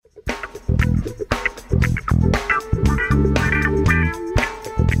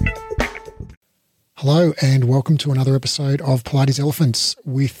Hello and welcome to another episode of Pilates Elephants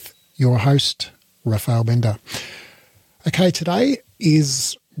with your host, Raphael Bender. Okay, today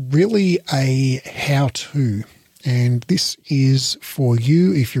is really a how-to, and this is for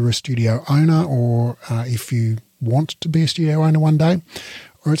you if you're a studio owner or if you want to be a studio owner one day,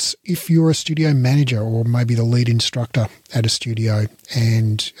 or it's if you're a studio manager or maybe the lead instructor at a studio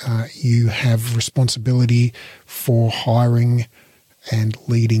and you have responsibility for hiring and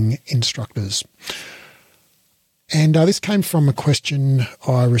leading instructors. And this came from a question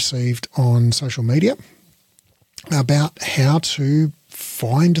I received on social media about how to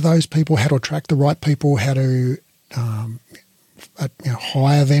find those people, how to attract the right people, how to hire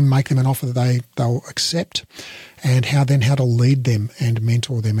them, make them an offer that they'll accept, and how to lead them and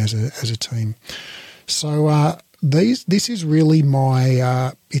mentor them as a team. So this is really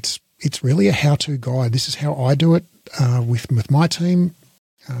my it's really a how-to guide. This is how I do it with my team,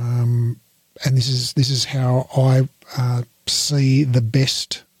 and this is how I see the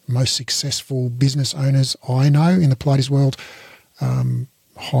best, most successful business owners I know in the Pilates world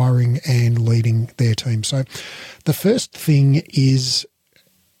hiring and leading their team. So the first thing is,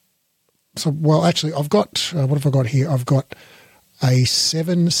 I've got, what have I got here? I've got a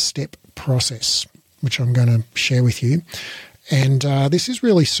 7-step process, which I'm going to share with you. And this is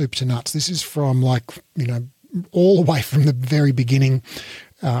really soup to nuts. This is from all the way from the very beginning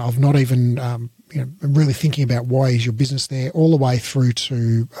of not even really thinking about why is your business there, all the way through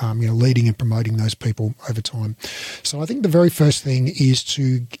to leading and promoting those people over time. So I think the very first thing is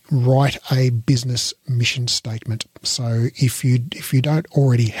to write a business mission statement. So if you don't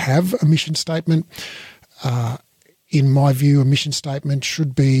already have a mission statement, in my view, a mission statement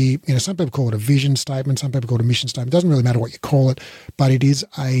should be, some people call it a vision statement, some people call it a mission statement. It doesn't really matter what you call it, but it is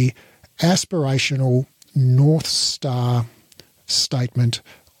a aspirational North Star statement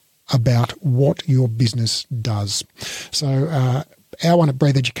about what your business does. So our one at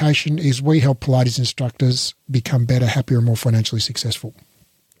Breathe Education is we help Pilates instructors become better, happier, and more financially successful.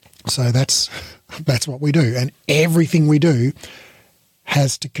 So that's what we do. And everything we do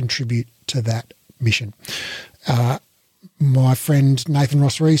has to contribute to that mission. My friend Nathan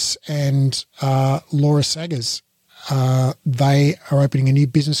Ross Rees and Laura Saggers, they are opening a new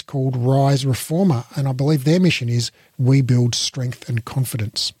business called Rise Reformer, and I believe their mission is we build strength and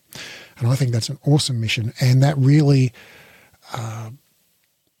confidence. And I think that's an awesome mission, and that really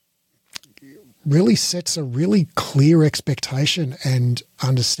sets a really clear expectation and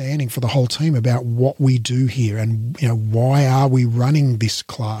understanding for the whole team about what we do here, and why are we running this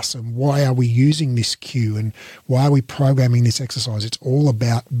class, and why are we using this cue, and why are we programming this exercise. It's all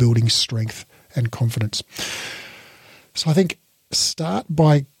about building strength and confidence. So I think start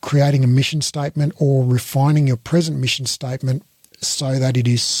by creating a mission statement or refining your present mission statement so that it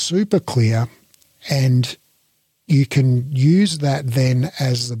is super clear, and you can use that then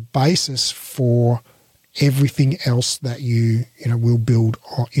as the basis for everything else that you will build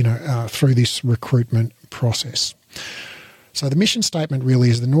through this recruitment process. So the mission statement really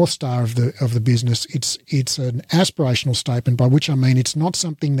is the North Star of the business. It's an aspirational statement, by which I mean it's not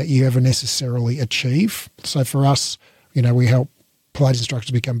something that you ever necessarily achieve. So for us, we help Pilates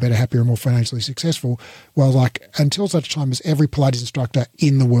instructors become better, happier, and more financially successful. Well, until such time as every Pilates instructor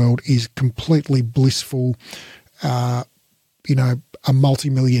in the world is completely blissful, a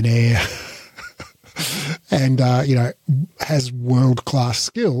multimillionaire, and has world-class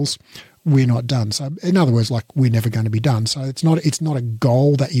skills, we're not done. So in other words, we're never going to be done. So it's not a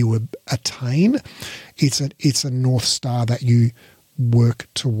goal that you would attain. It's a North Star that you work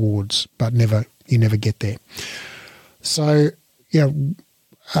towards, but you never get there. So and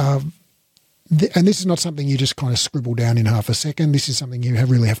this is not something you just kind of scribble down in half a second. This is something you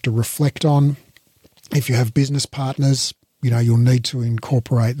really have to reflect on. If you have business partners, you'll need to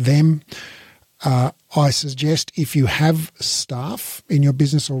incorporate them. I suggest if you have staff in your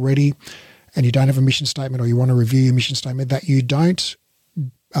business already and you don't have a mission statement, or you want to review your mission statement, that you don't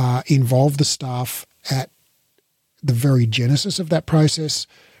involve the staff at the very genesis of that process,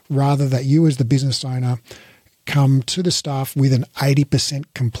 rather that you as the business owner come to the staff with an 80%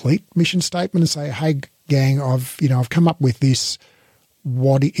 complete mission statement and say, hey, gang, I've come up with this.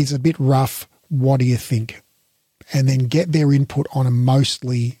 It's a bit rough. What do you think? And then get their input on a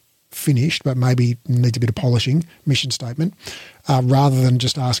mostly finished, but maybe needs a bit of polishing mission statement, rather than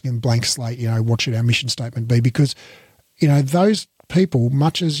just asking blank slate, what should our mission statement be? Because, those people,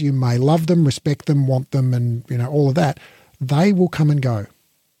 much as you may love them, respect them, want them, and, all of that, they will come and go.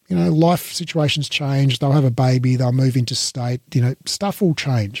 Life situations change. They'll have a baby. They'll move interstate. Stuff will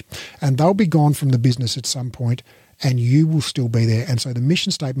change, and they'll be gone from the business at some point, and you will still be there. And so the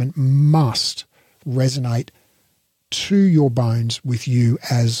mission statement must resonate to your bones with you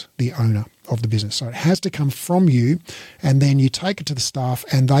as the owner of the business. So it has to come from you, and then you take it to the staff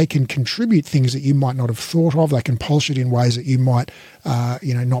and they can contribute things that you might not have thought of. They can polish it in ways that you might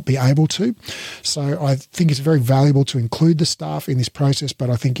not be able to. So I think it's very valuable to include the staff in this process, but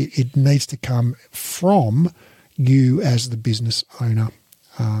I think it needs to come from you as the business owner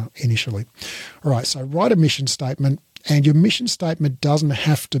initially. All right, so write a mission statement, and your mission statement doesn't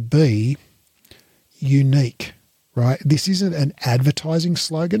have to be unique, right? This isn't an advertising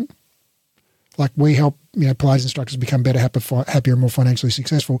slogan. Like, we help Pilates instructors become better, happier, and more financially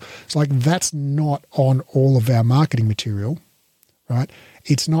successful. It's like, that's not on all of our marketing material, right?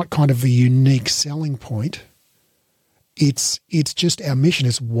 It's not kind of a unique selling point. It's just our mission.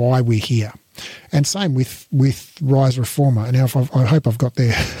 It's why we're here. And same with Rise Reformer. And now I hope I've got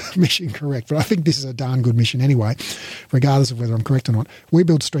their mission correct, but I think this is a darn good mission anyway, regardless of whether I'm correct or not. We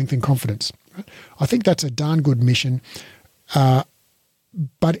build strength and confidence. Right? I think that's a darn good mission, but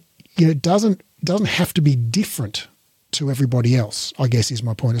it doesn't have to be different to everybody else, I guess is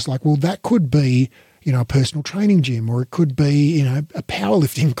my point. It's like, well, that could be a personal training gym, or it could be a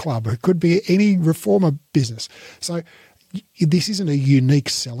powerlifting club, or it could be any reformer business. So this isn't a unique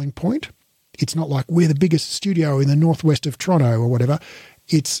selling point. It's not like we're the biggest studio in the northwest of Toronto or whatever.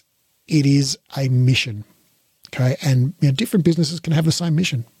 It is a mission, okay? And different businesses can have the same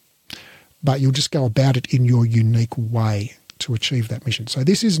mission, but you'll just go about it in your unique way to achieve that mission. So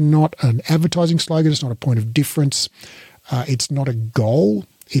this is not an advertising slogan. It's not a point of difference. It's not a goal.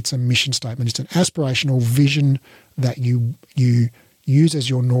 It's a mission statement. It's an aspirational vision that you use as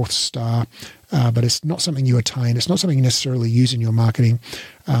your North Star, but it's not something you attain. It's not something you necessarily use in your marketing.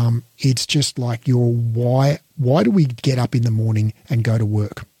 It's just like your why. Why do we get up in the morning and go to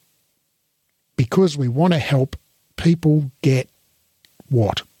work? Because we want to help people get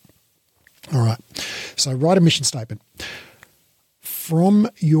what? All right. So write a mission statement. From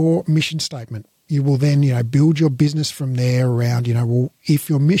your mission statement, you will then, build your business from there around, well, if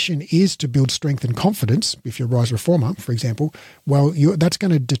your mission is to build strength and confidence, if you're a Rise Reformer, for example, well, that's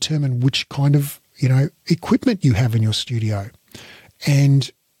going to determine which kind of, equipment you have in your studio. And,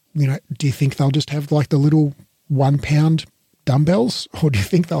 do you think they'll just have like the little 1 pound dumbbells, or do you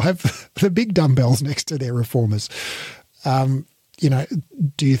think they'll have the big dumbbells next to their reformers? Do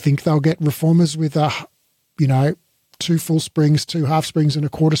you think they'll get reformers with 2 full springs, 2 half springs, and a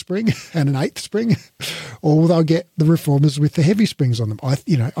quarter spring, and an 1/8 spring, or they'll get the reformers with the heavy springs on them? I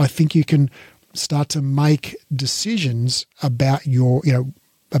think you can start to make decisions about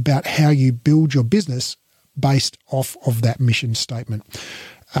about how you build your business based off of that mission statement.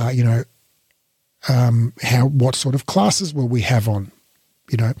 What sort of classes will we have on?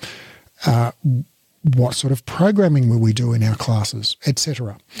 What sort of programming will we do in our classes,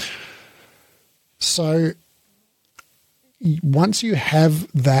 etc. So once you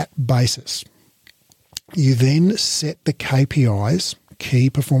have that basis, you then set the KPIs, key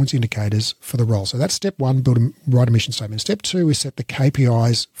performance indicators, for the role. So that's step 1, write a mission statement. Step 2 is set the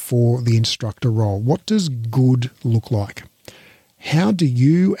KPIs for the instructor role. What does good look like? How do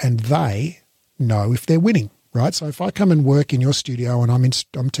you and they know if they're winning, right? So if I come and work in your studio and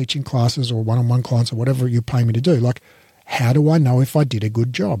I'm teaching classes or one-on-one clients or whatever you pay me to do, like, how do I know if I did a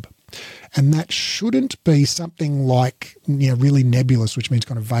good job? And that shouldn't be something like, really nebulous, which means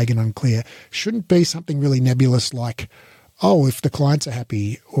kind of vague and unclear. Shouldn't be something really nebulous like, oh, if the clients are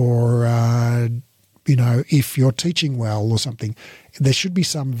happy, or, if you're teaching well or something. There should be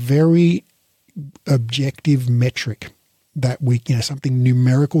some very objective metric that we, something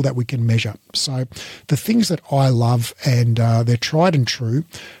numerical that we can measure. So the things that I love, and they're tried and true,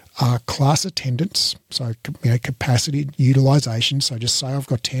 are class attendance, so capacity utilization. So just say I've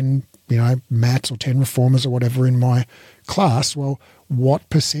got 10 mats or 10 reformers or whatever in my class. Well, what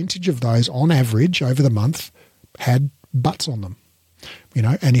percentage of those on average over the month had butts on them?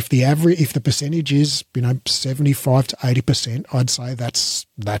 And if the percentage is 75 to 80%, I'd say that's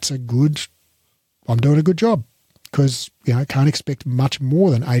I'm doing a good job, because I can't expect much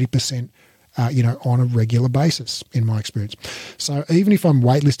more than 80%. On a regular basis, in my experience. So even if I'm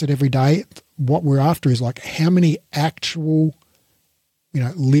waitlisted every day, what we're after is like, how many actual,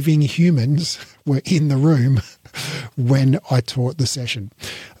 living humans were in the room when I taught the session.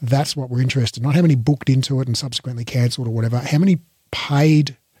 That's what we're interested in. Not how many booked into it and subsequently cancelled or whatever. How many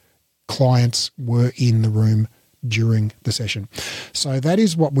paid clients were in the room during the session. So that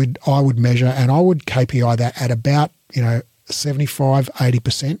is what I would measure, and I would KPI that at about, 75,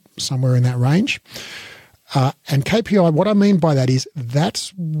 80%, somewhere in that range. And KPI, what I mean by that is that's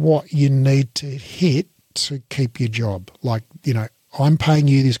what you need to hit to keep your job. Like, I'm paying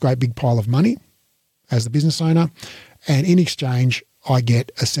you this great big pile of money. as the business owner, and in exchange, I get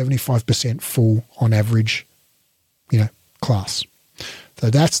a 75% full on average, class. So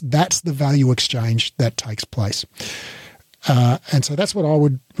that's the value exchange that takes place. And so that's what I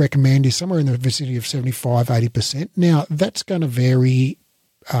would recommend, is somewhere in the vicinity of 75, 80%. Now, that's going to vary,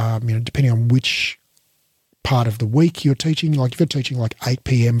 depending on which part of the week you're teaching. Like if you're teaching like 8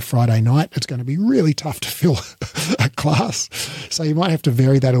 p.m. Friday night, it's going to be really tough to fill a class. So you might have to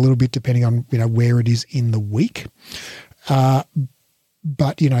vary that a little bit depending on, where it is in the week.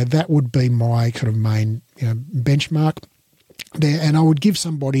 But, that would be my kind of main, benchmark there. And I would give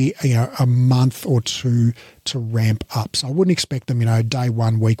somebody, a month or two to ramp up. So I wouldn't expect them, day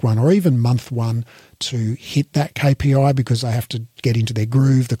one, week one, or even month one to hit that KPI, because they have to get into their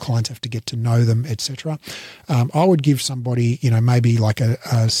groove. The clients have to get to know them, etc. I would give somebody, maybe like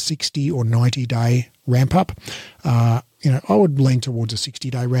a 60 or 90 day ramp up. I would lean towards a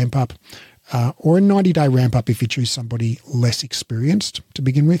 60-day ramp up. Or a 90-day ramp up if you choose somebody less experienced to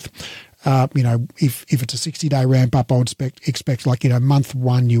begin with. If it's a 60-day ramp up, I would expect like, month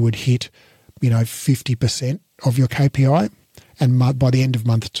one you would hit, 50% of your KPI, and by the end of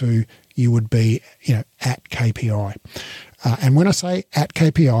month two you would be, at KPI. And when I say at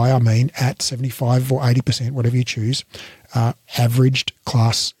KPI, I mean at 75 or 80%, whatever you choose, averaged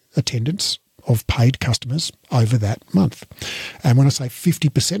class attendance of paid customers over that month. And when I say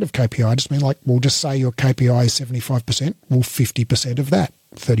 50% of KPI, I just mean like, we'll just say your KPI is 75%, well, 50% of that,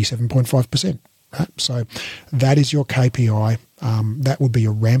 37.5%, right? So that is your KPI. That would be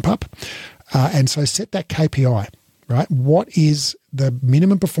your ramp up. And so set that KPI, right? What is the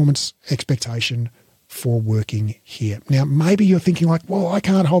minimum performance expectation for working here? Now, maybe you're thinking like, well, I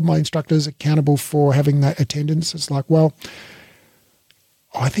can't hold my instructors accountable for having that attendance. It's like, well,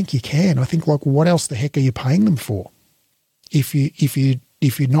 I think you can. I think like, what else the heck are you paying them for? If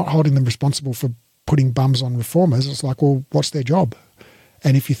you're not holding them responsible for putting bums on reformers, it's like, well, what's their job?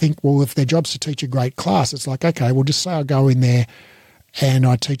 And if you think, well, if their job's to teach a great class, it's like, okay, well, just say I go in there and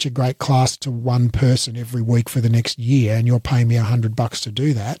I teach a great class to one person every week for the next year, and you're paying me $100 to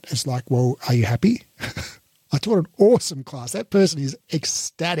do that. It's like, well, are you happy? I taught an awesome class. That person is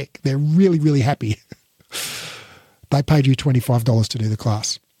ecstatic. They're really, really happy. They paid you $25 to do the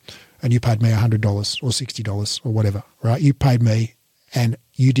class, and you paid me $100 or $60 or whatever, right? You paid me and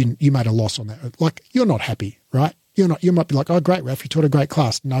you made a loss on that. Like, you're not happy, right? You might be like, oh, great, Raph, you taught a great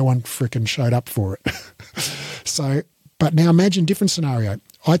class. No one freaking showed up for it. So, but now imagine different scenario.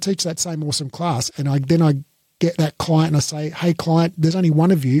 I teach that same awesome class, and then I get that client and I say, hey, client, there's only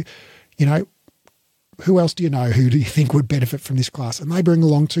one of you, who else do you know? Who do you think would benefit from this class? And they bring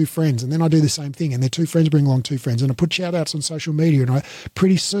along two friends, and then I do the same thing, and their two friends bring along two friends, and I put shout outs on social media, and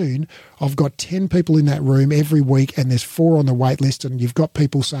pretty soon I've got 10 people in that room every week, and there's 4 on the wait list, and you've got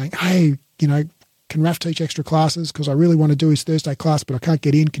people saying, hey, can Raph teach extra classes? Because I really want to do his Thursday class, but I can't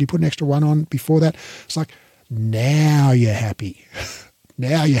get in. Can you put an extra one on before that? It's like, now you're happy.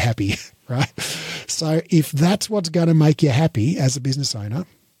 Now you're happy, right? So if that's what's going to make you happy as a business owner,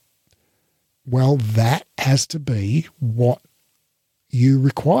 well, that has to be what you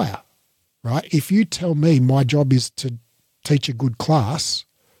require, right? If you tell me my job is to teach a good class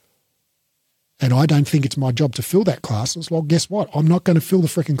and I don't think it's my job to fill that class, it's well, guess what? I'm not going to fill the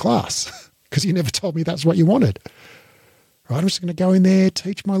freaking class because you never told me that's what you wanted, right? I'm just going to go in there,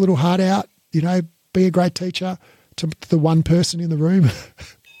 teach my little heart out, be a great teacher to the one person in the room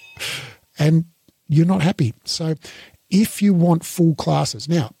and you're not happy. So if you want full classes,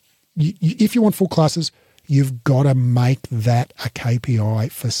 now, if you want full classes, you've got to make that a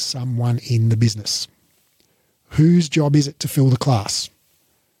KPI for someone in the business. Whose job is it to fill the class?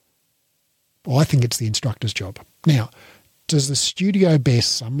 Well, I think it's the instructor's job. Now, does the studio bear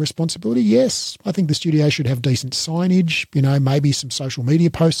some responsibility? Yes. I think the studio should have decent signage. Maybe some social media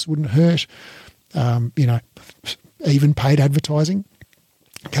posts wouldn't hurt. Even paid advertising.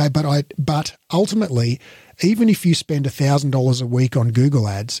 Okay, but ultimately, even if you spend $1,000 a week on Google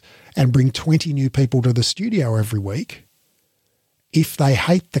ads and bring 20 new people to the studio every week, if they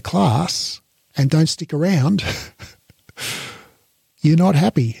hate the class and don't stick around, you're not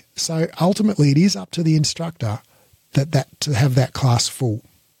happy. So ultimately, it is up to the instructor to have that class full.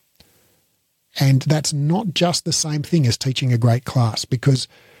 And that's not just the same thing as teaching a great class, because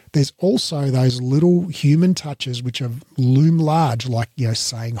there's also those little human touches which are loom large, like,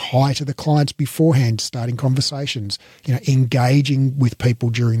 saying hi to the clients beforehand, starting conversations, engaging with people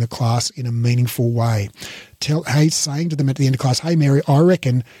during the class in a meaningful way. Saying to them at the end of class, hey, Mary, I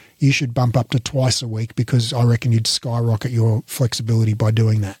reckon you should bump up to twice a week because I reckon you'd skyrocket your flexibility by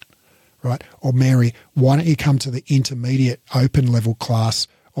doing that, right? Or Mary, why don't you come to the intermediate open level class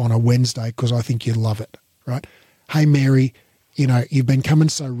on a Wednesday because I think you'd love it, right? Hey, Mary, you've been coming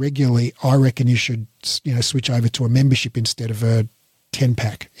so regularly, I reckon you should, switch over to a membership instead of a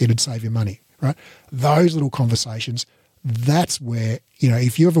 10-pack. It'd save you money, right? Those little conversations, that's where,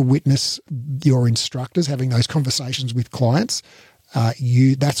 if you ever witness your instructors having those conversations with clients,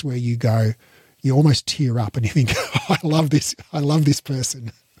 that's where you go, you almost tear up and you think, I love this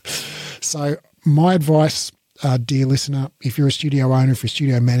person. So my advice, dear listener, if you're a studio owner, if you're a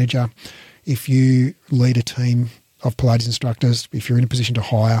studio manager, if you lead a team of Pilates instructors, if you're in a position to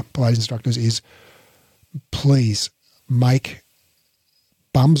hire Pilates instructors, is please make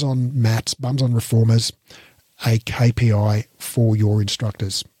bums on mats, bums on reformers, a KPI for your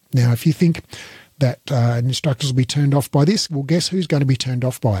instructors. Now, if you think that instructors will be turned off by this, well, guess who's going to be turned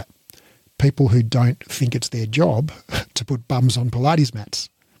off by it? People who don't think it's their job to put bums on Pilates mats.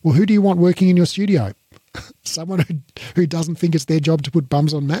 Well, who do you want working in your studio? Someone who doesn't think it's their job to put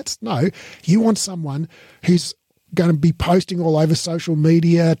bums on mats? No, you want someone who's going to be posting all over social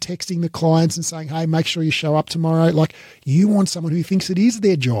media, texting the clients and saying, hey, make sure you show up tomorrow. Like, you want someone who thinks it is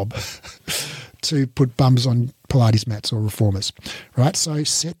their job to put bums on Pilates mats or reformers, right? So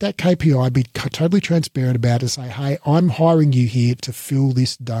set that KPI, be totally transparent about it, say, hey, I'm hiring you here to fill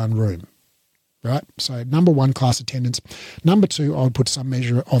this darn room, right? So number one, class attendance. Number two, I would put some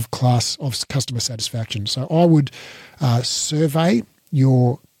measure of customer satisfaction. So I would survey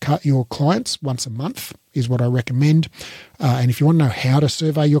your clients once a month is what I recommend. And if you want to know how to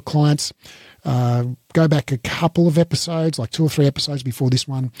survey your clients, go back a couple of episodes, like 2 or 3 episodes before this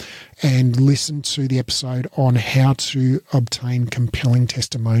one, and listen to the episode on how to obtain compelling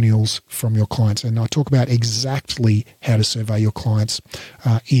testimonials from your clients. And I talk about exactly how to survey your clients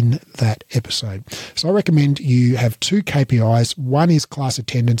in that episode. So I recommend you have 2 KPIs. One is class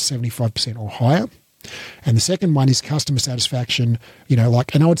attendance, 75% or higher. And the second one is customer satisfaction, and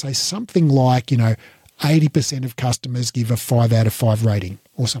I would say something like, 80% of customers give a 5 out of 5 rating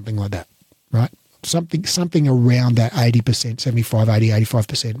or something like that, right? Something around that 80%, 75, 80,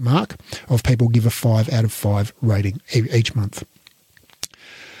 85% mark of people give a 5 out of 5 rating each month.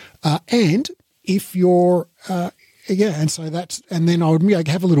 And if you're, and then I would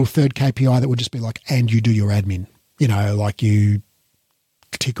have a little third KPI that would just be like, and you do your admin, like you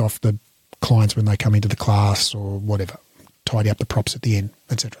tick off the clients when they come into the class or whatever, tidy up the props at the end,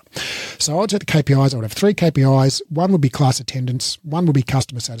 etc. So I would take the KPIs. I would have 3 KPIs. One would be class attendance, one would be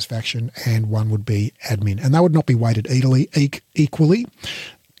customer satisfaction, and one would be admin. And they would not be weighted equally.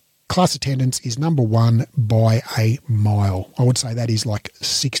 Class attendance is number 1 by a mile. I would say that is like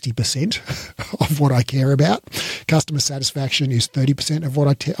 60% of what I care about. Customer satisfaction is 30% of what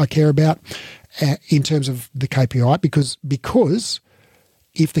I care about in terms of the KPI because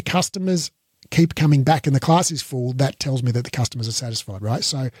if the customers keep coming back and the class is full, that tells me that the customers are satisfied, right?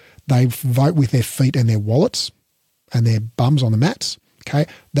 So they vote with their feet and their wallets and their bums on the mats, okay?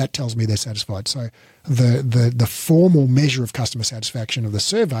 That tells me they're satisfied. So the formal measure of customer satisfaction of the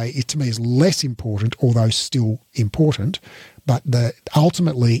survey, to me, is less important, although still important. But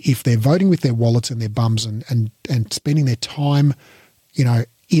ultimately, if they're voting with their wallets and their bums and spending their time,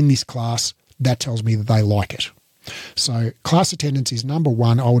 in this class, that tells me that they like it. So class attendance is number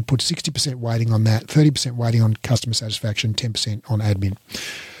 1. I would put 60% weighting on that, 30% weighting on customer satisfaction, 10% on admin.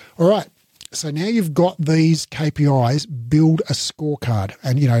 All right. So now you've got these KPIs, build a scorecard.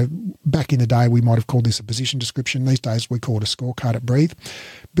 And, back in the day, we might have called this a position description. These days, we call it a scorecard at Breathe.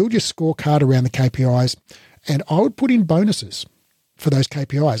 Build your scorecard around the KPIs. And I would put in bonuses for those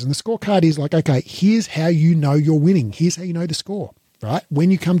KPIs. And the scorecard is like, okay, here's how you know you're winning. Here's how you know the score. Right? When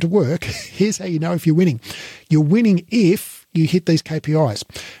you come to work, here's how you know if you're winning. You're winning if you hit these KPIs.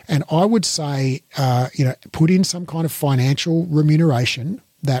 And I would say, put in some kind of financial remuneration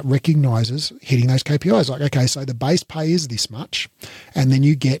that recognizes hitting those KPIs. Like, okay, so the base pay is this much. And then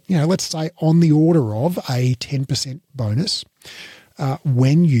you get, let's say on the order of a 10% bonus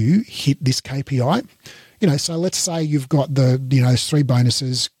when you hit this KPI. So let's say you've got the, 3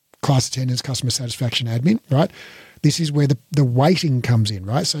 bonuses, class attendance, customer satisfaction, admin, right? This is where the weighting comes in,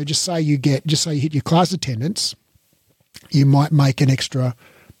 right? So just say you hit your class attendance, you might make an extra,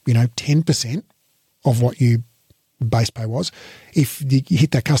 10% of what your base pay was. If you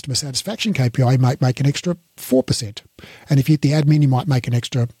hit that customer satisfaction KPI, you might make an extra 4%. And if you hit the admin, you might make an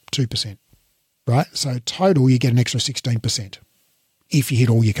extra 2%, right? So total, you get an extra 16% if you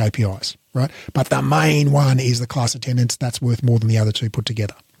hit all your KPIs, right? But the main one is the class attendance. That's worth more than the other 2 put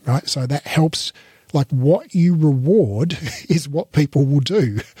together, right? So that helps. Like, what you reward is what people will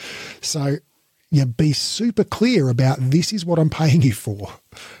do. So, be super clear about, this is what I'm paying you for.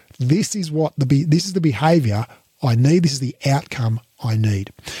 This is the behavior I need. This is the outcome I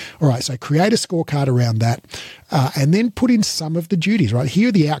need. All right, so create a scorecard around that and then put in some of the duties, right? Here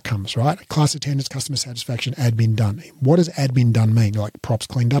are the outcomes, right? Class attendance, customer satisfaction, admin done. What does admin done mean? Like props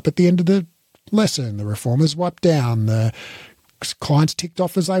cleaned up at the end of the lesson, the reformers wiped down, the clients ticked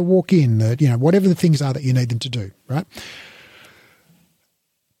off as they walk in, whatever the things are that you need them to do, right?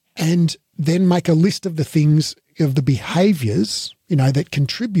 And then make a list of the things, of the behaviours, that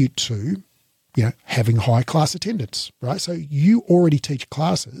contribute to, having high class attendance, right? So you already teach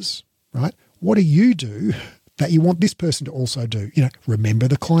classes, right? What do you do that you want this person to also do? Remember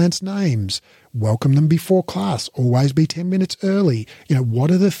the clients' names, welcome them before class, always be 10 minutes early.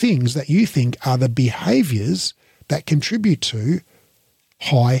 What are the things that you think are the behaviours that contribute to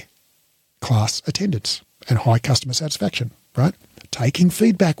high class attendance and high customer satisfaction, right? Taking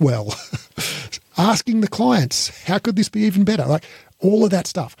feedback well, asking the clients, how could this be even better? Like all of that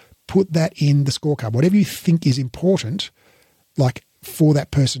stuff. Put that in the scorecard, whatever you think is important, like for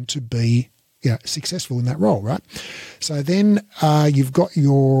that person to be successful in that role, right? So then you've got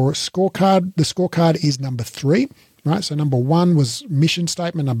your scorecard. The scorecard is number 3, right? So number 1 was mission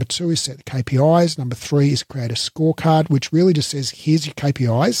statement. Number 2 is set the KPIs. Number 3 is create a scorecard, which really just says, here's your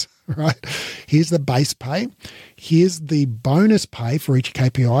KPIs, right? Here's the base pay. Here's the bonus pay for each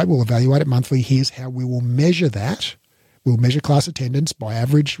KPI. We'll evaluate it monthly. Here's how we will measure that. We'll measure class attendance by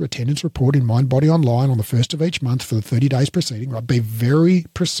average attendance report in Mind Body Online on the 1st of each month for the 30 days preceding. Right? Be very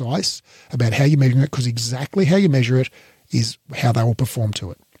precise about how you're measuring it, because exactly how you measure it is how they will perform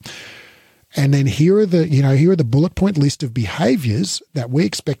to it. And then here are the bullet point list of behaviours that we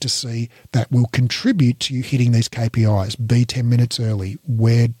expect to see that will contribute to you hitting these KPIs. Be 10 minutes early,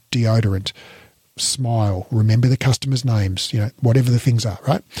 wear deodorant, smile, remember the customers' names, whatever the things are,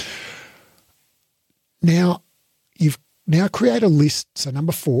 right? Now create a list. So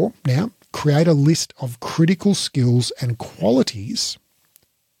number 4, create a list of critical skills and qualities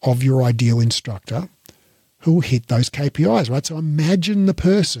of your ideal instructor who will hit those KPIs, right? So imagine the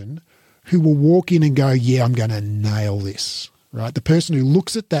person who will walk in and go, yeah, I'm going to nail this, right? The person who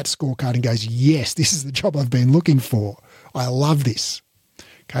looks at that scorecard and goes, yes, this is the job I've been looking for. I love this.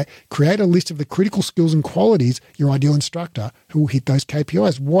 Okay. Create a list of the critical skills and qualities your ideal instructor who will hit those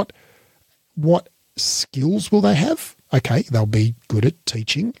KPIs. What skills will they have? Okay, they'll be good at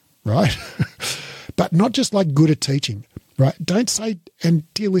teaching, right? But not just like good at teaching, right? Don't say,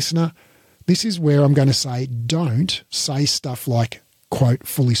 and dear listener, this is where I'm going to say, don't say stuff like, quote,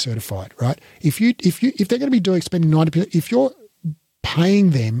 fully certified, right? If they're going to be spending 90%, if you're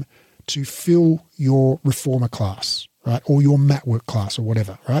paying them to fill your reformer class, right, or your mat work class or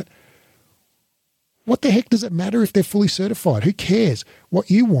whatever, right? What the heck does it matter if they're fully certified? Who cares? What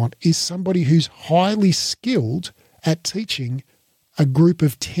you want is somebody who's highly skilled at teaching a group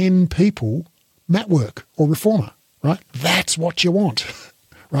of 10 people mat work or reformer, right? That's what you want,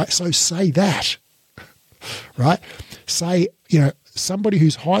 right? So say that, right? Say, somebody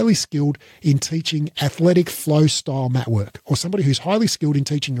who's highly skilled in teaching athletic flow style mat work, or somebody who's highly skilled in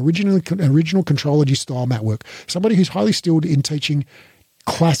teaching original contrology style mat work, somebody who's highly skilled in teaching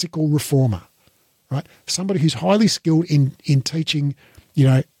classical reformer, right? Somebody who's highly skilled in teaching,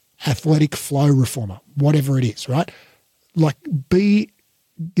 athletic flow reformer, whatever it is, right? Be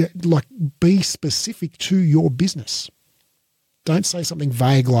specific to your business. Don't say something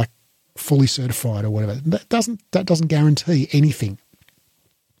vague like fully certified or whatever. That doesn't guarantee anything,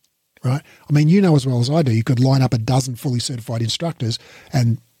 right? I mean, as well as I do, you could line up a dozen fully certified instructors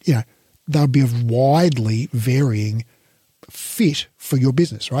and, they'll be of widely varying fit for your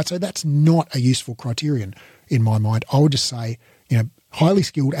business, right? So that's not a useful criterion in my mind. I would just say, highly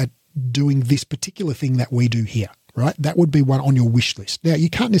skilled at doing this particular thing that we do here, right? That would be one on your wish list. Now, you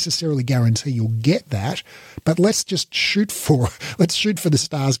can't necessarily guarantee you'll get that, but let's just shoot for the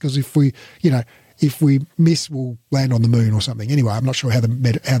stars, because if we miss, we'll land on the moon or something. Anyway, I'm not sure how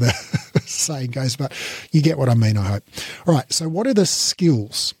the saying goes, but you get what I mean, I hope. All right, so what are the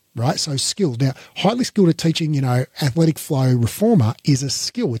skills, right? So skills. Now, highly skilled at teaching, athletic flow reformer is a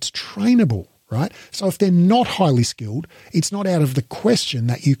skill. It's trainable, right? So if they're not highly skilled, it's not out of the question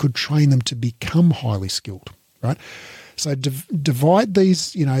that you could train them to become highly skilled, right? So divide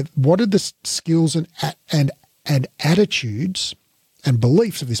these, what are the skills and attitudes and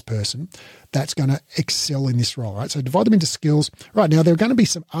beliefs of this person that's going to excel in this role, right? So divide them into skills. Right, now there are going to be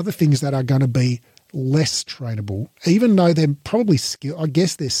some other things that are going to be less trainable, even though they're probably I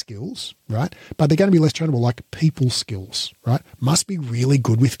guess they're skills, right? But they're going to be less trainable, like people skills, right? Must be really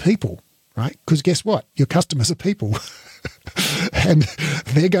good with people, right? Because guess what? Your customers are people and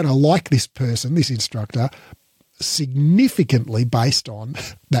they're going to like this person, this instructor, significantly based on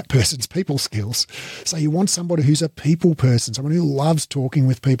that person's people skills. So you want somebody who's a people person, someone who loves talking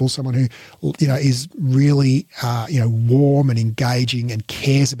with people, someone who, is really, warm and engaging and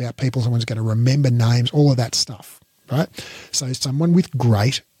cares about people, someone who's going to remember names, all of that stuff, right? So someone with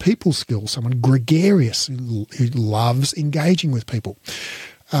great people skills, someone gregarious who loves engaging with people.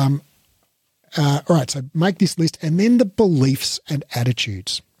 All right, so make this list, and then the beliefs and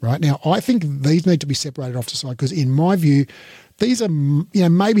attitudes. Right now, I think these need to be separated off the side because, in my view, these are,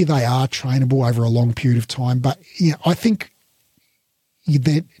 maybe they are trainable over a long period of time, but I think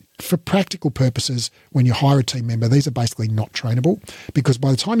that for practical purposes, when you hire a team member, these are basically not trainable because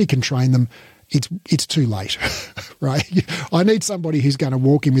by the time you can train them, it's too late, right? I need somebody who's going to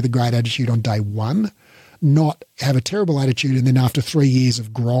walk in with a great attitude on day one, not have a terrible attitude, and then after 3 years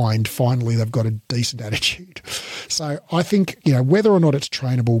of grind, finally they've got a decent attitude. So I think, whether or not it's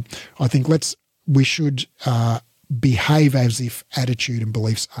trainable, I think we should behave as if attitude and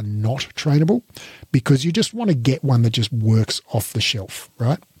beliefs are not trainable because you just want to get one that just works off the shelf,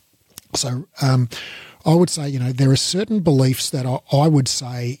 right? So I would say, there are certain beliefs that I would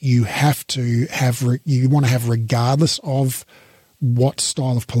say you have to have, you want to have regardless of what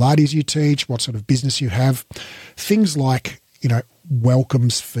style of Pilates you teach, what sort of business you have. Things like,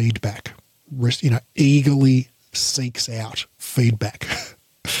 welcomes feedback, eagerly seeks out feedback,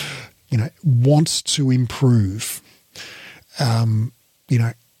 wants to improve,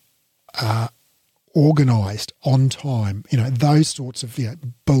 organised, on time, those sorts of,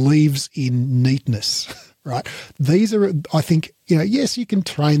 believes in neatness, right? These are, I think, yes, you can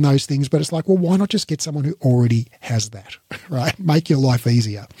train those things, but it's like, well, why not just get someone who already has that, right? Make your life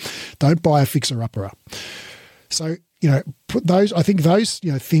easier. Don't buy a fixer-upper. So, put those, I think those,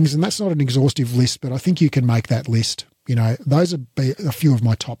 things, and that's not an exhaustive list, but I think you can make that list. Those would be a few of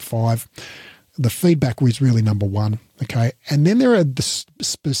my top 5. The feedback was really number 1, okay? And then there are the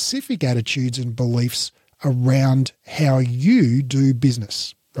specific attitudes and beliefs around how you do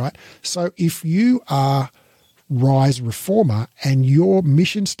business, right? So if you are Rise Reformer and your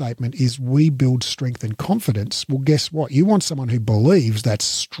mission statement is we build strength and confidence, well, guess what? You want someone who believes that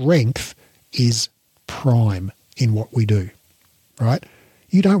strength is prime in what we do, right?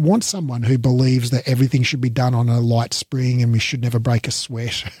 You don't want someone who believes that everything should be done on a light spring and we should never break a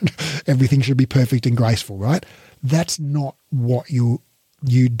sweat. Everything should be perfect and graceful, right? That's not what you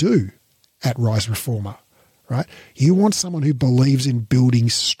do at Rise Reformer, right? You want someone who believes in building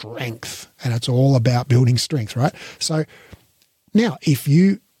strength, and it's all about building strength, right? So now if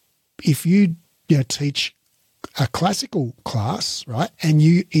you teach a classical class, right? And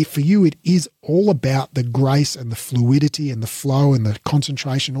for you, it is all about the grace and the fluidity and the flow and the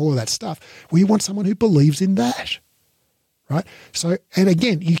concentration, all of that stuff. Well, you want someone who believes in that, right? So, and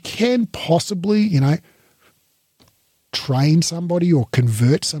again, you can possibly, train somebody or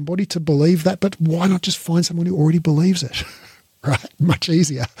convert somebody to believe that, but why not just find someone who already believes it, right? Much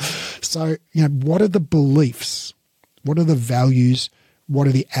easier. So, what are the beliefs? What are the values? What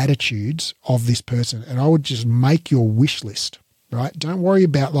are the attitudes of this person? And I would just make your wish list, right? Don't worry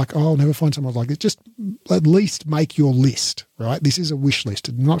about like, oh, I'll never find someone like this. Just at least make your list, right? This is a wish list.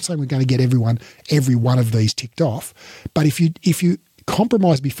 I'm not saying we're going to get every one of these ticked off, but if you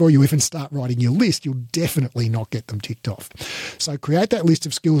compromise before you even start writing your list, you'll definitely not get them ticked off. So create that list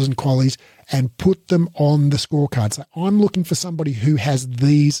of skills and qualities and put them on the scorecard. So I'm looking for somebody who has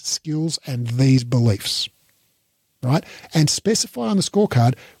these skills and these beliefs, right? And specify on the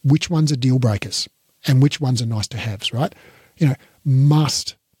scorecard which ones are deal breakers and which ones are nice to haves, right?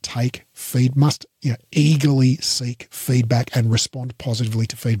 Must eagerly seek feedback and respond positively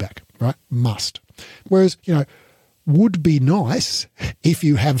to feedback, right? Must. Whereas, would be nice if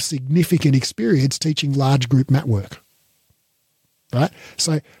you have significant experience teaching large group mat work, right?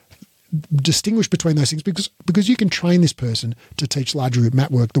 So distinguish between those things because you can train this person to teach large group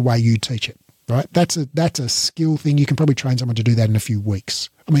mat work the way you teach it, right? That's a skill thing. You can probably train someone to do that in a few weeks.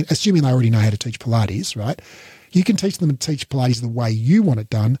 I mean, assuming they already know how to teach Pilates, right? You can teach them to teach Pilates the way you want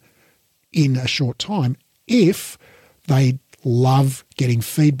it done in a short time if they love getting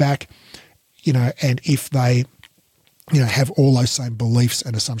feedback, and if they have all those same beliefs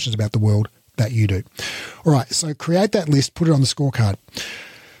and assumptions about the world that you do. All right, so create that list, put it on the scorecard.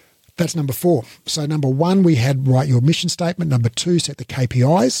 That's number 4. So number 1, we had write your mission statement. Number 2, set the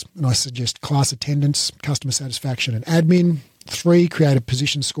KPIs. And I suggest class attendance, customer satisfaction, and admin. 3, create a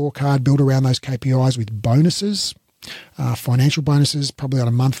position scorecard, build around those KPIs with bonuses, financial bonuses, probably on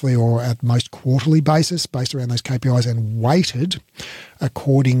a monthly or at most quarterly basis based around those KPIs and weighted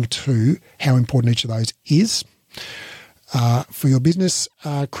according to how important each of those is. For your business,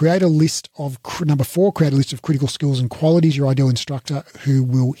 create a list of, number 4, create a list of critical skills and qualities your ideal instructor who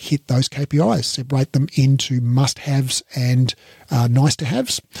will hit those KPIs. Separate them into must-haves and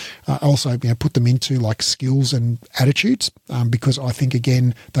nice-to-haves. Also, put them into like skills and attitudes, because I think,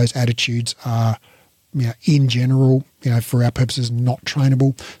 again, those attitudes are, in general, for our purposes, not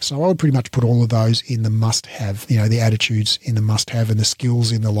trainable. So I would pretty much put all of those in the must-have, the attitudes in the must-have and the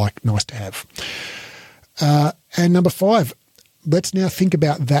skills in the like nice-to-have. And number 5, let's now think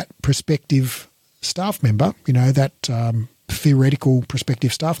about that prospective staff member, that theoretical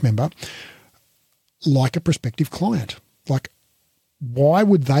prospective staff member, like a prospective client. Like, why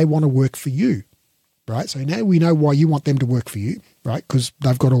would they want to work for you, right? So now we know why you want them to work for you, right? Because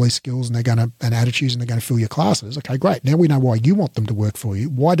they've got all these skills and and attitudes and they're going to fill your classes. Okay, great. Now we know why you want them to work for you.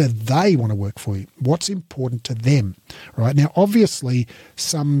 Why do they want to work for you? What's important to them, right? Now, obviously,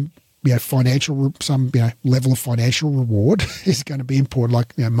 some level of financial reward is going to be important.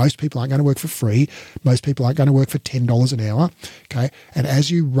 Like, most people aren't going to work for free. Most people aren't going to work for $10 an hour. Okay. And as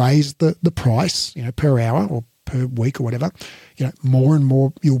you raise the price, per hour or per week or whatever, more and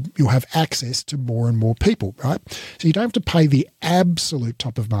more, you'll have access to more and more people, right? So you don't have to pay the absolute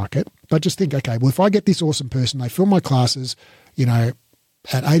top of market, but just think, okay, well, if I get this awesome person, they fill my classes, at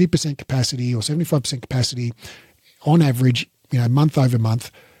 80% capacity or 75% capacity on average, month over month,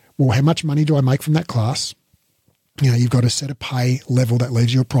 well, how much money do I make from that class? You've got to set a pay level that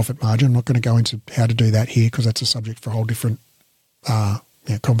leaves you a profit margin. I'm not going to go into how to do that here because that's a subject for a whole different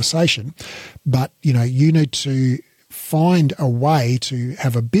conversation. But, you need to find a way to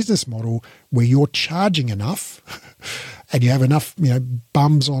have a business model where you're charging enough and you have enough,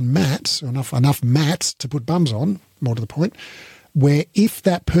 bums on mats, or enough mats to put bums on, more to the point, where if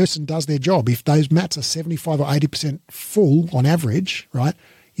that person does their job, if those mats are 75 or 80% full on average, right,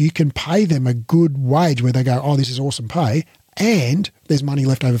 you can pay them a good wage where they go, oh, this is awesome pay, and there's money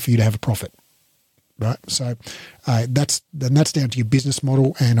left over for you to have a profit, right? So that's down to your business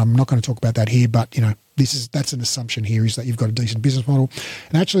model, and I'm not going to talk about that here, but that's an assumption here, is that you've got a decent business model.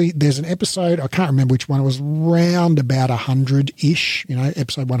 And actually, there's an episode, I can't remember which one, it was round about 100-ish,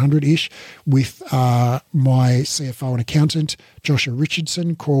 episode 100-ish, with my CFO and accountant, Joshua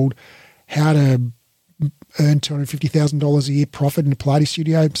Richardson, called How to Earn $250,000 a year profit in a Pilates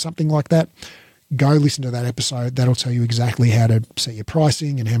studio, something like that. Go listen to that episode. That'll tell you exactly how to set your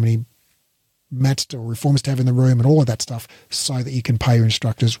pricing and how many mats or reformers to have in the room and all of that stuff, so that you can pay your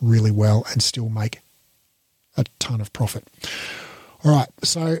instructors really well and still make a ton of profit. All right,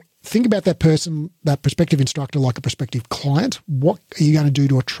 so think about that person, that prospective instructor, like a prospective client. What are you going to do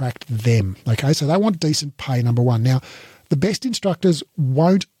to attract them? Okay, so they want decent pay, number 1. Now, the best instructors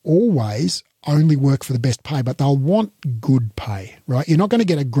won't always only work for the best pay, but they'll want good pay, right? You're not going to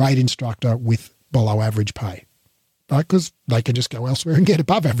get a great instructor with below average pay, right? Because they can just go elsewhere and get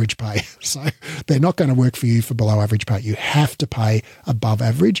above average pay. So they're not going to work for you for below average pay. You have to pay above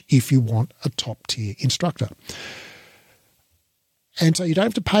average if you want a top tier instructor. And so you don't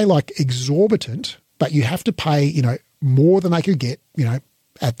have to pay like exorbitant, but you have to pay, more than they could get,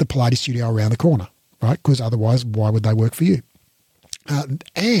 at the Pilates studio around the corner, right? Because otherwise, why would they work for you?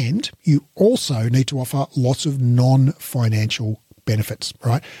 And you also need to offer lots of non-financial benefits,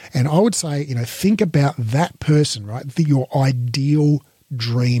 right? And I would say, think about that person, right? Your ideal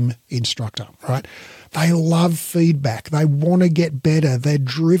dream instructor, right? They love feedback. They want to get better. They're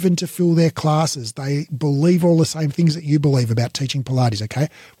driven to fill their classes. They believe all the same things that you believe about teaching Pilates, okay?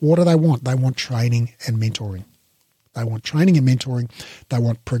 What do they want? They want training and mentoring. They want training and mentoring. They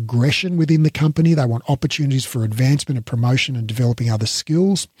want progression within the company. They want opportunities for advancement and promotion and developing other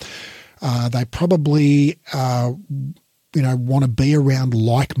skills. They probably, want to be around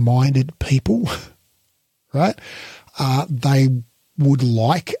like-minded people, right? They would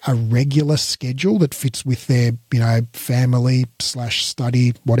like a regular schedule that fits with their,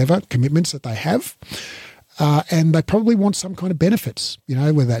 family/study, whatever commitments that they have. And they probably want some kind of benefits,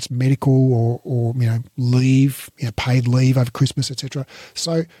 whether that's medical or leave, paid leave over Christmas, etc.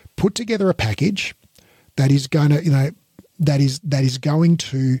 So put together a package that is going to, that is going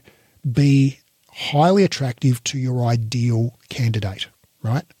to be highly attractive to your ideal candidate,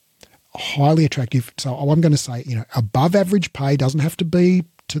 right? Highly attractive. So I'm going to say, above average pay doesn't have to be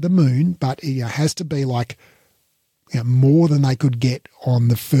to the moon, but it has to be like, more than they could get on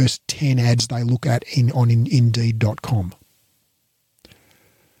the first 10 ads they look at on Indeed.com.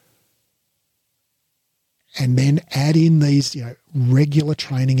 And then add in these, regular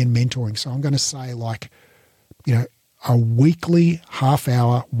training and mentoring. So I'm going to say like, a weekly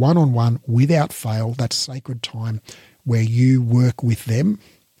half-hour one-on-one without fail, that's sacred time, where you work with them,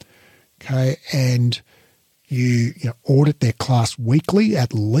 okay, and you audit their class weekly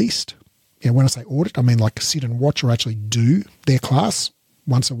at least. When I say audit, I mean like sit and watch or actually do their class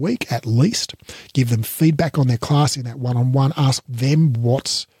once a week at least. Give them feedback on their class in that one-on-one. Ask them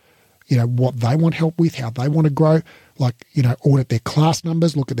what they want help with, how they want to grow. Audit their class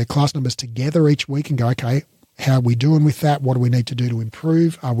numbers, look at their class numbers together each week and go, okay, how are we doing with that? What do we need to do to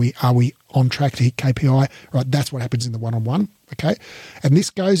improve? Are we on track to hit KPI? Right, that's what happens in the one-on-one. Okay, and this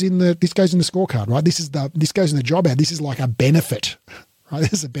goes in the scorecard. Right, this goes in the job ad. This is like a benefit. Right,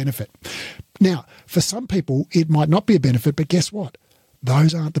 this is a benefit. Now, for some people, it might not be a benefit, but guess what?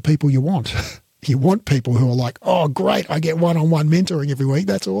 Those aren't the people you want. You want people who are like, oh, great, I get one-on-one mentoring every week.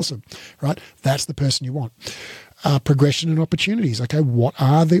 That's awesome, right? That's the person you want. Progression and opportunities. Okay, what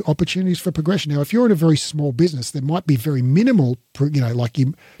are the opportunities for progression? Now, if you're in a very small business, there might be very minimal, like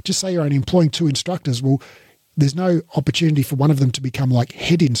you just say you're only employing 2 instructors. Well, there's no opportunity for one of them to become like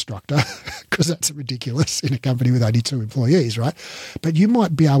head instructor because that's ridiculous in a company with only 2 employees, right? But you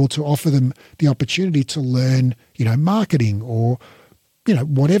might be able to offer them the opportunity to learn, marketing or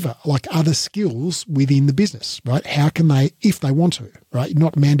whatever, like other skills within the business, right? How can they, if they want to, right?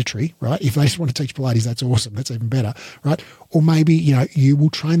 Not mandatory, right? If they just want to teach Pilates, that's awesome. That's even better, right? Or maybe, you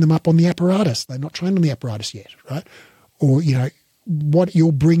will train them up on the apparatus. They're not trained on the apparatus yet, right? Or, what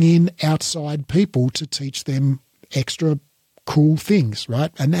you'll bring in outside people to teach them extra cool things,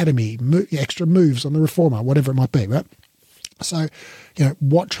 right? Anatomy, extra moves on the reformer, whatever it might be, right? So,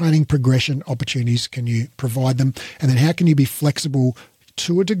 what training progression opportunities can you provide them? And then how can you be flexible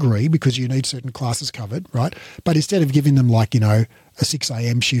to a degree because you need certain classes covered, right? But instead of giving them like, a 6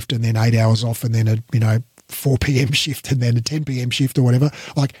 a.m. shift and then 8 hours off and then a 4 p.m. shift and then a 10 p.m. shift or whatever,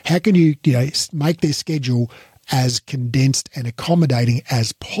 like how can you, make their schedule as condensed and accommodating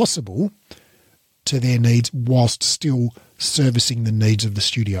as possible to their needs whilst still servicing the needs of the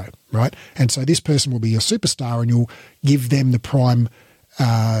studio, right? And so this person will be your superstar and you'll give them the prime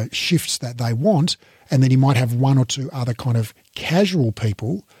shifts that they want, and then you might have 1 or 2 other kind of casual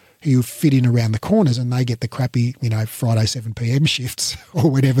people who fit in around the corners and they get the crappy, Friday 7 p.m. shifts or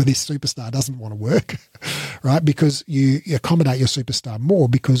whenever this superstar doesn't want to work, right? Because you accommodate your superstar more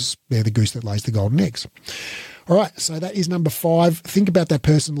because they're the goose that lays the golden eggs. All right, so that is number 5. Think about that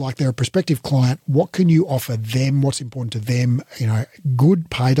person like they're a prospective client. What can you offer them? What's important to them? Good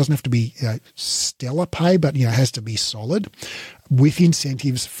pay. Doesn't have to be stellar pay, but, has to be solid with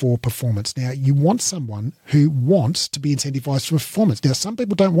incentives for performance. Now, you want someone who wants to be incentivized for performance. Now, some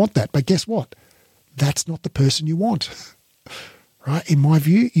people don't want that, but guess what? That's not the person you want, right? In my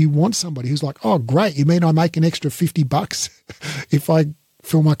view, you want somebody who's like, oh, great. You mean I make an extra $50 if I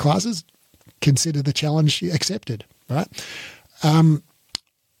fill my classes? Consider the challenge accepted, right? All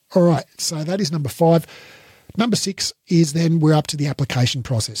right, so that is number 5. Number 6 is then we're up to the application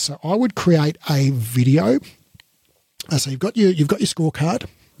process. So I would create a video. So you've got your scorecard,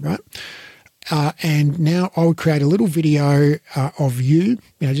 right? And now I would create a little video of you,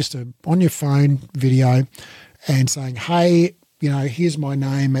 just on your phone video, and saying, hey, here's my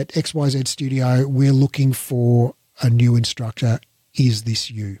name at XYZ Studio. We're looking for a new instructor. Is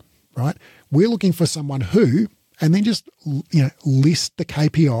this you? Right? We're looking for someone who, and then just, list the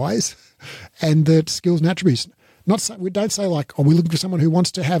KPIs and the skills and attributes. We don't say like, oh, we're looking for someone who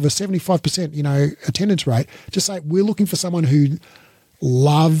wants to have a 75%, attendance rate. Just say we're looking for someone who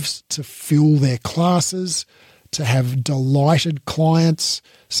loves to fill their classes, to have delighted clients,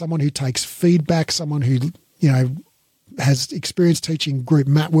 someone who takes feedback, someone who, has experience teaching group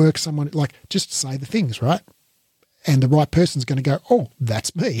mat work, someone like, just say the things, right? And the right person's going to go, oh,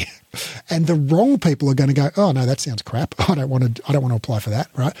 that's me. And the wrong people are going to go, oh no, that sounds crap. I don't want to apply for that,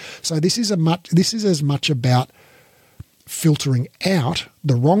 right? So this is as much about filtering out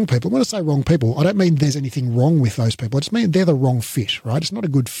the wrong people. When I say wrong people, I don't mean there's anything wrong with those people. I just mean they're the wrong fit, right? It's not a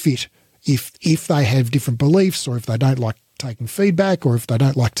good fit if they have different beliefs or if they don't like taking feedback or if they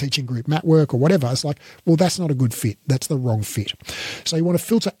don't like teaching group mat work or whatever. It's like, well, that's not a good fit. That's the wrong fit. So you want to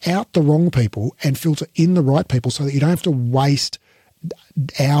filter out the wrong people and filter in the right people so that you don't have to waste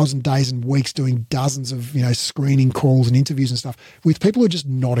hours and days and weeks doing dozens of, screening calls and interviews and stuff with people who are just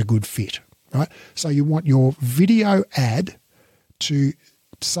not a good fit, right? So you want your video ad to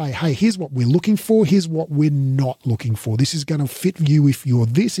say, hey, here's what we're looking for. Here's what we're not looking for. This is going to fit you if you're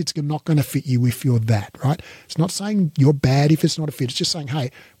this. It's not going to fit you if you're that, right? It's not saying you're bad if it's not a fit. It's just saying,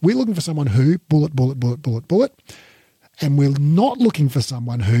 hey, we're looking for someone who, bullet, bullet, bullet, bullet, bullet. And we're not looking for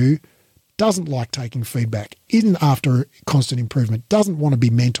someone who doesn't like taking feedback, isn't after constant improvement, doesn't want to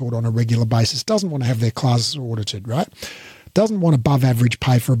be mentored on a regular basis, doesn't want to have their classes audited, right? Doesn't want above average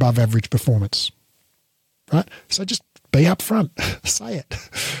pay for above average performance, right? So just be upfront, say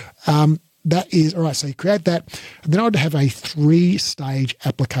it. that is, all right, so you create that. And then I'd have a 3-stage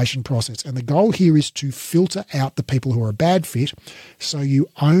application process. And the goal here is to filter out the people who are a bad fit. So you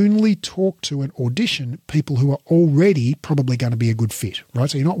only talk to and audition people who are already probably going to be a good fit, right?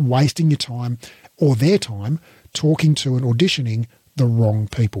 So you're not wasting your time or their time talking to and auditioning the wrong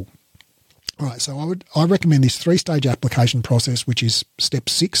people. All right, so I recommend this 3-stage application process, which is step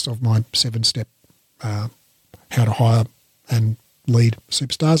 6 of my 7-step how to hire and lead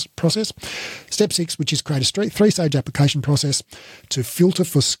superstars process. Step 6, which is create a 3-stage application process to filter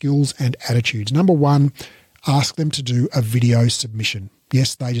for skills and attitudes. Number 1, ask them to do a video submission.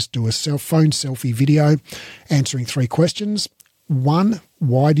 Yes, they just do a phone selfie video answering 3 questions. 1,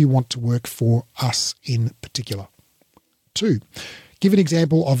 why do you want to work for us in particular? 2, give an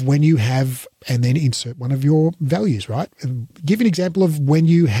example of when you have, and then insert one of your values, right? And give an example of when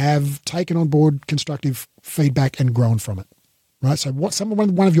you have taken on board constructive feedback and grown from it, right? So what's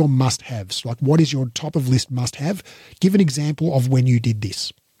one of your must-haves? Like, what is your top of list must-have? Give an example of when you did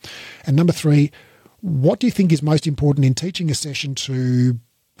this. And number 3, what do you think is most important in teaching a session to,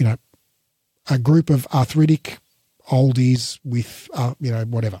 a group of arthritic oldies with,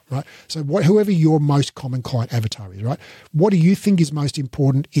 whatever, right? So whoever your most common client avatar is, right? What do you think is most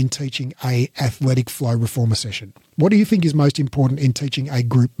important in teaching a athletic flow reformer session? What do you think is most important in teaching a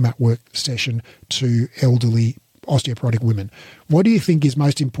group mat work session to elderly osteoporotic women? What do you think is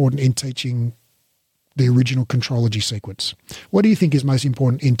most important in teaching the original contrology sequence? What do you think is most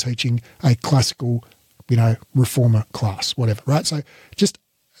important in teaching a classical, reformer class, whatever, right? So just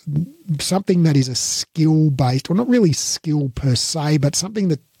something that is a skill-based, or not really skill per se, but something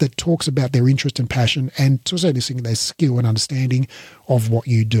that talks about their interest and passion, and to a certain extent their skill and understanding of what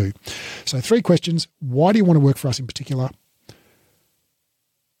you do. So 3 questions. Why do you want to work for us in particular?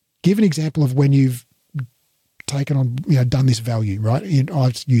 Give an example of when you've taken on, done this value, right?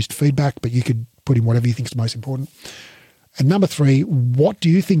 I've used feedback, but you could put in whatever you think is most important. And number 3, what do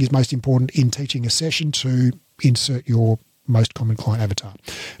you think is most important in teaching a session to insert your most common client avatar?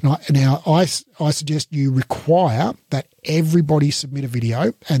 Now, I suggest you require that everybody submit a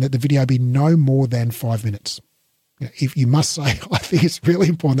video and that the video be no more than 5 minutes. If you must say, I think it's really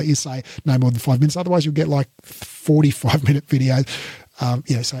important that you say no more than 5 minutes. Otherwise, you'll get like 45-minute videos.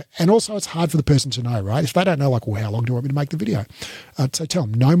 And also it's hard for the person to know, right? If they don't know, like, well, how long do you want me to make the video? So tell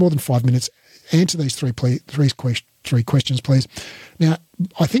them no more than 5 minutes. Answer these three questions, please. Now,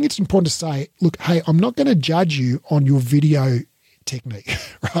 I think it's important to say, look, hey, I'm not going to judge you on your video technique,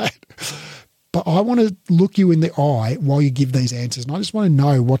 right? But I want to look you in the eye while you give these answers. And I just want to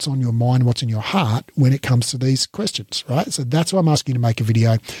know what's on your mind, what's in your heart when it comes to these questions, right? So that's why I'm asking you to make a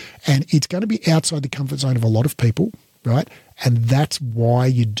video. And it's going to be outside the comfort zone of a lot of people, right? And that's why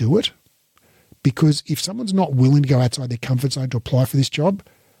you do it. Because if someone's not willing to go outside their comfort zone to apply for this job,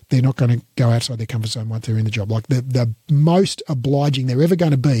 they're not going to go outside their comfort zone once they're in the job. Like the most obliging they're ever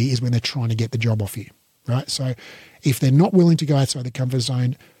going to be is when they're trying to get the job off you, right? So if they're not willing to go outside the comfort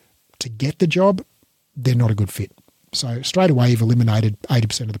zone to get the job, they're not a good fit. So straight away, you've eliminated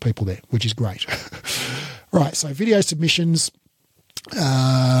 80% of the people there, which is great. Right, so video submissions.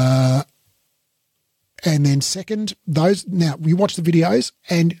 And then second, those, now you watch the videos,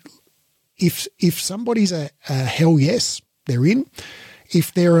 and if somebody's a hell yes, they're in.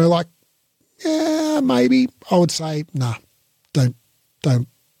 If they're like, yeah, maybe, I would say, nah, don't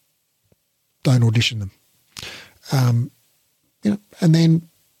audition them. And then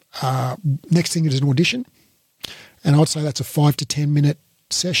next thing is an audition. And I'd say that's a 5 to 10 minute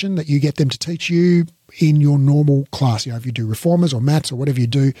session that you get them to teach you in your normal class. If you do reformers or mats or whatever you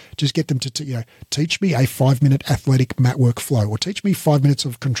do, just get them to, teach me a 5-minute athletic mat work flow, or teach me 5 minutes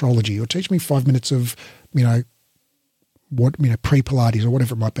of contrology, or teach me 5 minutes of, pre-Pilates or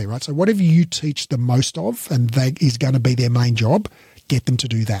whatever it might be, right? So whatever you teach the most of, and that is going to be their main job, get them to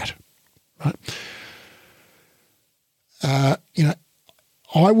do that, right?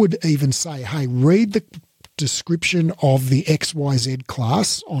 I would even say, hey, read the description of the XYZ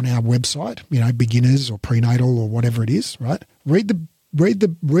class on our website, beginners or prenatal or whatever it is, right? Read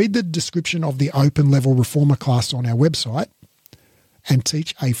the description of the open level reformer class on our website and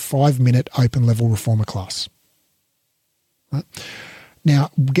teach a 5-minute open level reformer class. Right? Now,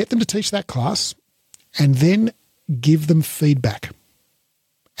 get them to teach that class and then give them feedback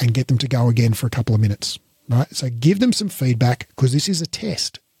and get them to go again for a couple of minutes, right? So give them some feedback, because this is a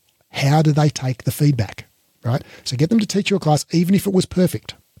test. How do they take the feedback, right? So get them to teach your class even if it was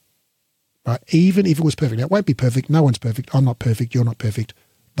perfect, right? Even if it was perfect. Now, it won't be perfect. No one's perfect. I'm not perfect. You're not perfect.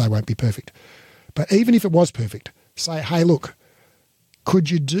 They won't be perfect. But even if it was perfect, say, hey, look, could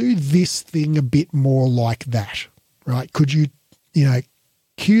you do this thing a bit more like that? Right? Could you,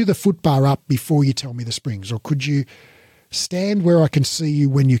 cue the foot bar up before you tell me the springs? Or could you stand where I can see you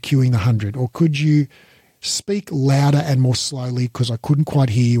when you're cueing the 100? Or could you speak louder and more slowly because I couldn't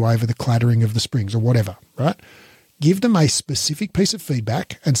quite hear you over the clattering of the springs, or whatever, right? Give them a specific piece of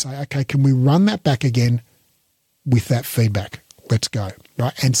feedback and say, okay, can we run that back again with that feedback? Let's go,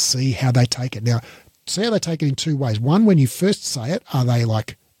 right? And see how they take it. Now, see how they take it in two ways. One, when you first say it, are they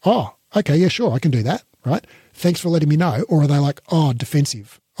like, oh, okay, yeah, sure, I can do that, right? Thanks for letting me know. Or are they like, oh,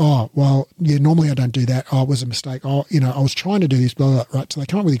 defensive? Oh, well, yeah, normally I don't do that. Oh, it was a mistake. Oh, I was trying to do this, blah, blah, blah, right? So they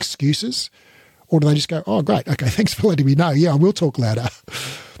come up with excuses. Or do they just go, oh, great, okay, thanks for letting me know. Yeah, I will talk louder.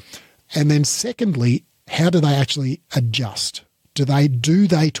 And then secondly, how do they actually adjust? Do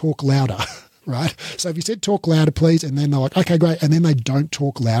they talk louder, right? So if you said talk louder, please, and then they're like, okay, great, and then they don't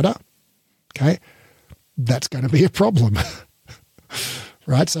talk louder, okay, that's going to be a problem,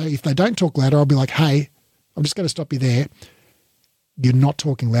 right? So if they don't talk louder, I'll be like, hey, I'm just going to stop you there. You're not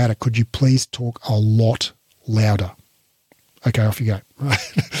talking louder. Could you please talk a lot louder? Okay, off you go. Right.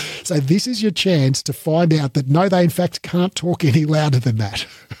 So this is your chance to find out that no, they in fact can't talk any louder than that.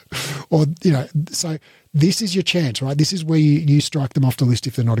 Or, so this is your chance, right? This is where you strike them off the list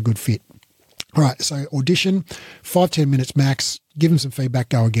if they're not a good fit. All right, so audition, 5-10 minutes max, give them some feedback,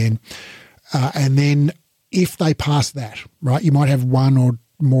 go again. And then if they pass that, right, you might have one or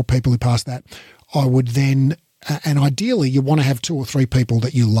more people who pass that. I would then, and ideally you want to have 2 or 3 people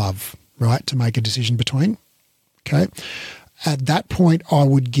that you love, right, to make a decision between, okay? At that point, I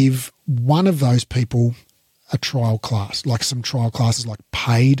would give one of those people a trial class, like some trial classes, like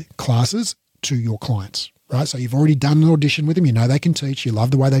paid classes to your clients, right? So you've already done an audition with them. You know they can teach. You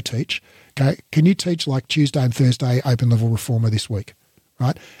love the way they teach, okay? Can you teach like Tuesday and Thursday open level reformer this week,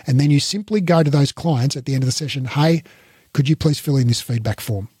 right? And then you simply go to those clients at the end of the session, hey, could you please fill in this feedback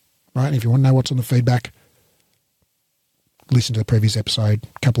form, right? And if you want to know what's on the feedback, listen to the previous episode,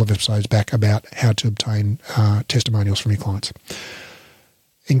 a couple of episodes back, about how to obtain testimonials from your clients,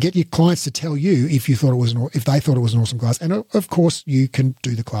 and get your clients to tell you if they thought it was an awesome class. And of course, you can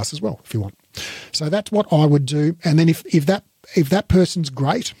do the class as well if you want. So that's what I would do. And then if that person's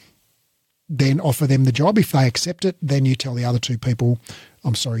great, then offer them the job. If they accept it, then you tell the other 2 people,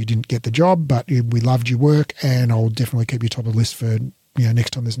 I'm sorry you didn't get the job, but we loved your work, and I'll definitely keep you top of the list for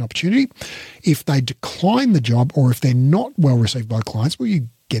next time there's an opportunity. If they decline the job, or if they're not well received by clients, well, you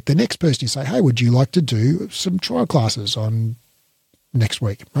get the next person. You say, hey, would you like to do some trial classes on next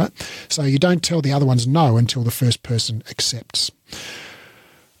week, right? So you don't tell the other ones no until the first person accepts.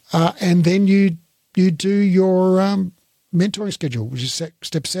 And then you do your mentoring schedule, which is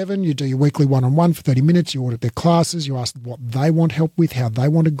step 7. You do your weekly one-on-one for 30 minutes. You audit their classes. You ask what they want help with, how they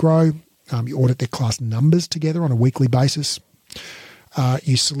want to grow. You audit their class numbers together on a weekly basis.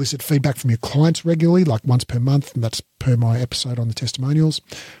 You solicit feedback from your clients regularly, like once per month, and that's per my episode on the testimonials.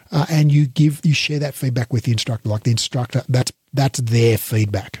 And you share that feedback with the instructor. Like the instructor, that's their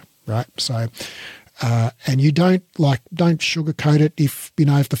feedback, right? So, and you don't sugarcoat it. If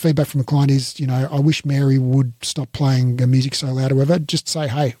the feedback from the client is, I wish Mary would stop playing the music so loud or whatever, just say,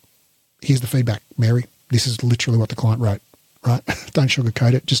 hey, here's the feedback, Mary. This is literally what the client wrote. Right? Don't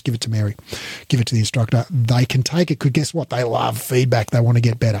sugarcoat it. Just give it to Mary. Give it to the instructor. They can take it because guess what? They love feedback. They want to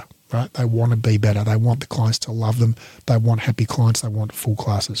get better, right? They want to be better. They want the clients to love them. They want happy clients. They want full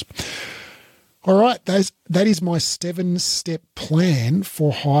classes. All right. That is my 7-step plan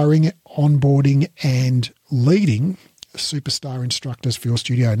for hiring, onboarding, and leading superstar instructors for your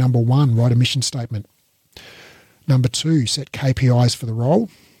studio. Number 1, write a mission statement. Number 2, set KPIs for the role.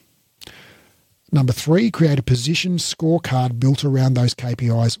 Number 3, create a position scorecard built around those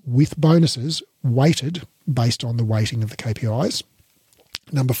KPIs with bonuses weighted based on the weighting of the KPIs.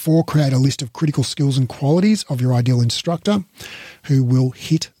 Number 4, create a list of critical skills and qualities of your ideal instructor who will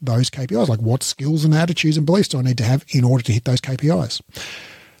hit those KPIs. Like what skills and attitudes and beliefs do I need to have in order to hit those KPIs?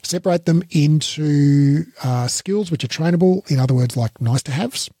 Separate them into skills which are trainable, in other words, like nice to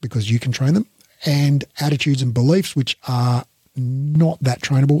haves, because you can train them, and attitudes and beliefs which are not that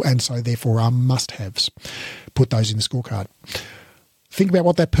trainable and so therefore are must-haves. Put those in the scorecard. Think about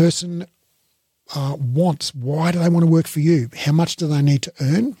what that person wants. Why do they want to work for you? How much do they need to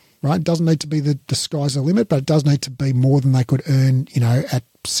earn? Right? It doesn't need to be the sky's the limit, but it does need to be more than they could earn, at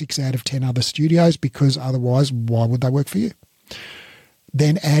 6 out of 10 other studios, because otherwise, why would they work for you?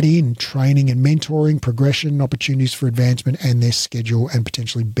 Then add in training and mentoring, progression, opportunities for advancement, and their schedule and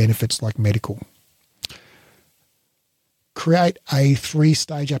potentially benefits like medical. Create a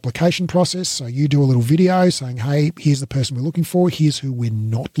 3-stage application process. So you do a little video saying, hey, here's the person we're looking for. Here's who we're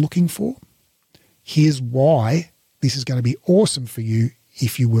not looking for. Here's why this is going to be awesome for you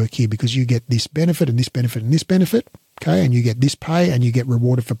if you work here, because you get this benefit and this benefit and this benefit. okay? And you get this pay and you get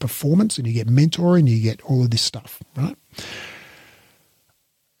rewarded for performance and you get mentoring, you get all of this stuff, right?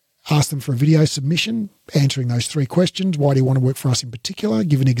 Ask them for a video submission, answering those 3 questions. Why do you want to work for us in particular?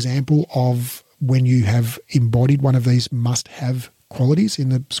 Give an example of when you have embodied one of these must-have qualities in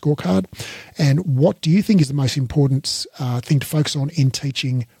the scorecard. And what do you think is the most important thing to focus on in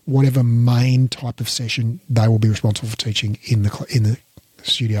teaching whatever main type of session they will be responsible for teaching in the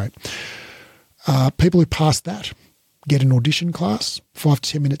studio? People who pass that get an audition class, 5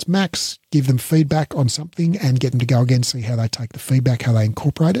 to 10 minutes max, give them feedback on something and get them to go again, see how they take the feedback, how they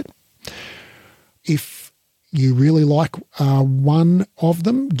incorporate it. If you really like one of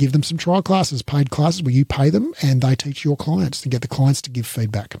them, give them some trial classes, paid classes where you pay them and they teach your clients and get the clients to give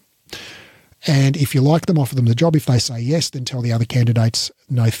feedback. And if you like them, offer them the job. If they say yes, then tell the other candidates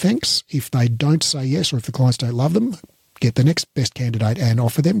no thanks. If they don't say yes or if the clients don't love them, get the next best candidate and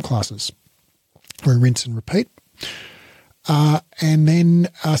offer them classes. Or rinse and repeat. And then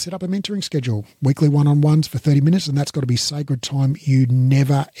set up a mentoring schedule, weekly one-on-ones for 30 minutes, and that's got to be sacred time. You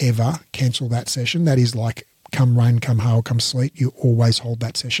never, ever cancel that session. That is like come rain, come hail, come sleet, you always hold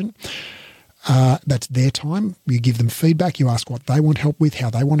that session. That's their time. You give them feedback. You ask what they want help with,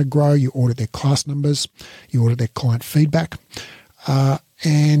 how they want to grow. You audit their class numbers. You audit their client feedback.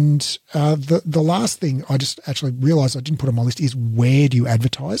 And the last thing I just actually realised I didn't put on my list is where do you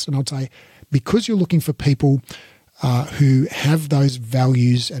advertise? And I'd say because you're looking for people who have those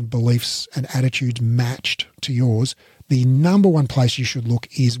values and beliefs and attitudes matched to yours, the number one place you should look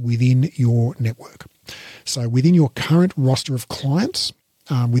is within your network. So within your current roster of clients,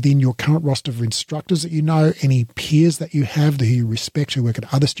 within your current roster of instructors that you know, any peers that you have that you respect who work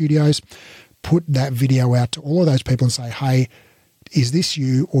at other studios, put that video out to all of those people and say, hey, is this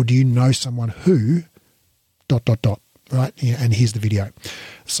you or do you know someone who ... right? Yeah, and here's the video.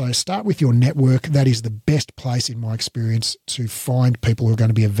 So start with your network. That is the best place in my experience to find people who are going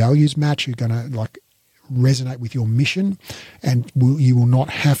to be a values match, who are going to resonate with your mission, and you will not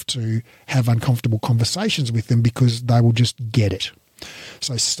have to have uncomfortable conversations with them because they will just get it.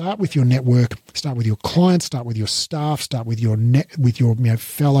 So start with your network, start with your clients, start with your staff, start with your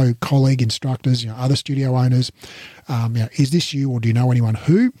fellow colleague instructors, other studio owners. Is this you or do you know anyone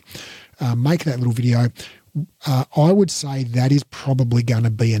who? Make that little video. I would say that is probably going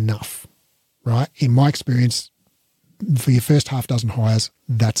to be enough, right? In my experience, for your first half dozen hires,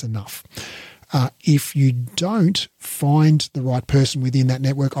 that's enough. If you don't find the right person within that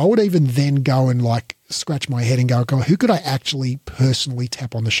network, I would even then go and scratch my head and go, who could I actually personally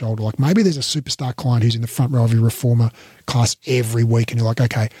tap on the shoulder? Maybe there's a superstar client who's in the front row of your reformer class every week and you're like,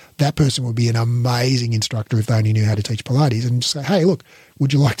 okay, that person would be an amazing instructor if they only knew how to teach Pilates, and just say, hey, look,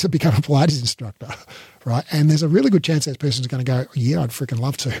 would you like to become a Pilates instructor? Right? And there's a really good chance that person's going to go, yeah, I'd freaking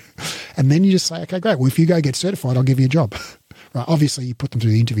love to. And then you just say, okay, great. Well, if you go get certified, I'll give you a job. Right? Obviously, you put them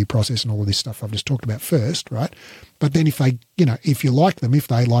through the interview process and all of this stuff I've just talked about first, right? But then if they, if you like them, if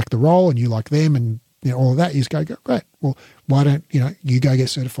they like the role and you like them and all of that, you just go, great. Well, why don't, you go get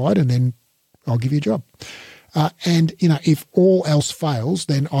certified and then I'll give you a job. And if all else fails,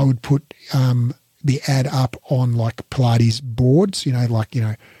 then I would put the ad up on Pilates boards,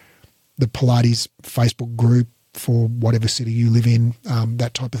 the Pilates Facebook group for whatever city you live in,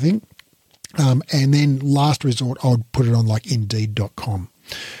 that type of thing. And then last resort, I would put it on Indeed.com.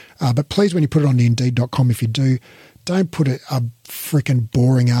 But please, when you put it on the Indeed.com, if you do, don't put a freaking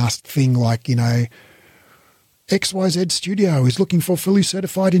boring ass thing XYZ studio is looking for fully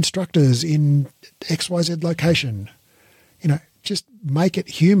certified instructors in XYZ location. Just make it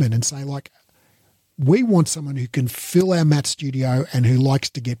human and say we want someone who can fill our mat studio and who likes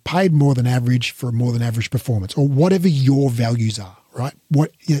to get paid more than average for a more than average performance, or whatever your values are, right?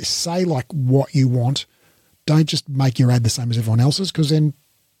 Say what you want. Don't just make your ad the same as everyone else's, because then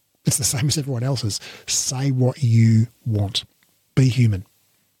it's the same as everyone else's. Say what you want. Be human.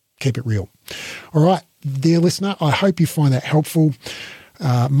 Keep it real. All right, dear listener, I hope you find that helpful.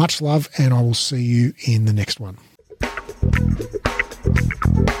 Much love, and I will see you in the next one.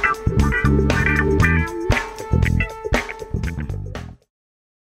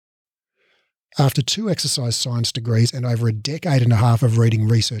 After 2 exercise science degrees and over a decade and a half of reading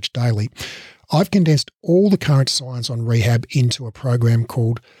research daily, I've condensed all the current science on rehab into a program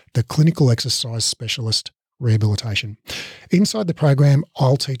called the Clinical Exercise Specialist Rehabilitation. Inside the program,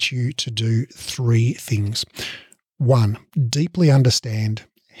 I'll teach you to do 3 things. 1, deeply understand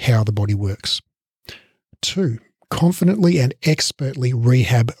how the body works. 2, confidently and expertly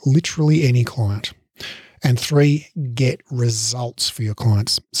rehab literally any client. And 3, get results for your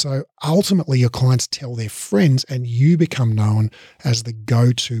clients. So ultimately your clients tell their friends and you become known as the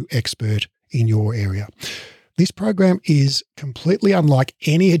go-to expert in your area. This program is completely unlike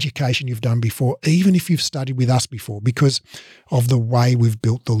any education you've done before, even if you've studied with us before, because of the way we've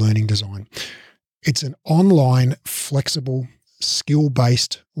built the learning design. It's an online, flexible,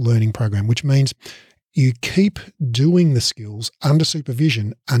 skill-based learning program, which means you keep doing the skills under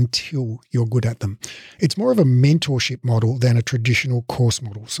supervision until you're good at them. It's more of a mentorship model than a traditional course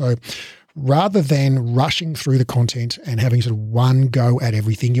model. So rather than rushing through the content and having sort of one go at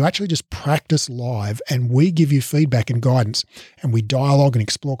everything, you actually just practice live and we give you feedback and guidance and we dialogue and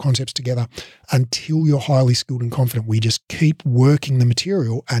explore concepts together until you're highly skilled and confident. We just keep working the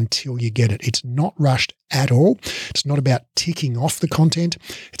material until you get it. It's not rushed at all. It's not about ticking off the content.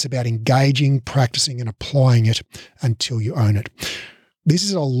 It's about engaging, practicing, and applying it until you own it. This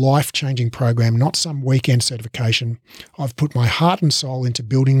is a life-changing program, not some weekend certification. I've put my heart and soul into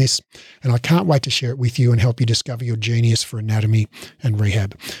building this, and I can't wait to share it with you and help you discover your genius for anatomy and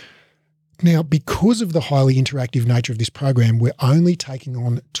rehab. Now, because of the highly interactive nature of this program, we're only taking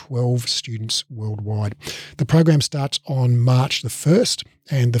on 12 students worldwide. The program starts on March the 1st,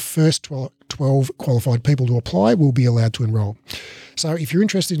 and the first 12 qualified people to apply will be allowed to enroll. So if you're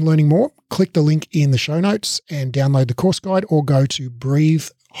interested in learning more, click the link in the show notes and download the course guide, or go to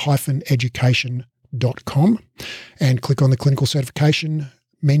breathe-education.com and click on the clinical certification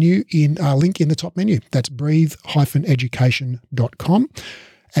menu link in the top menu. That's breathe-education.com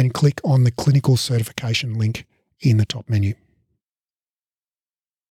and click on the clinical certification link in the top menu.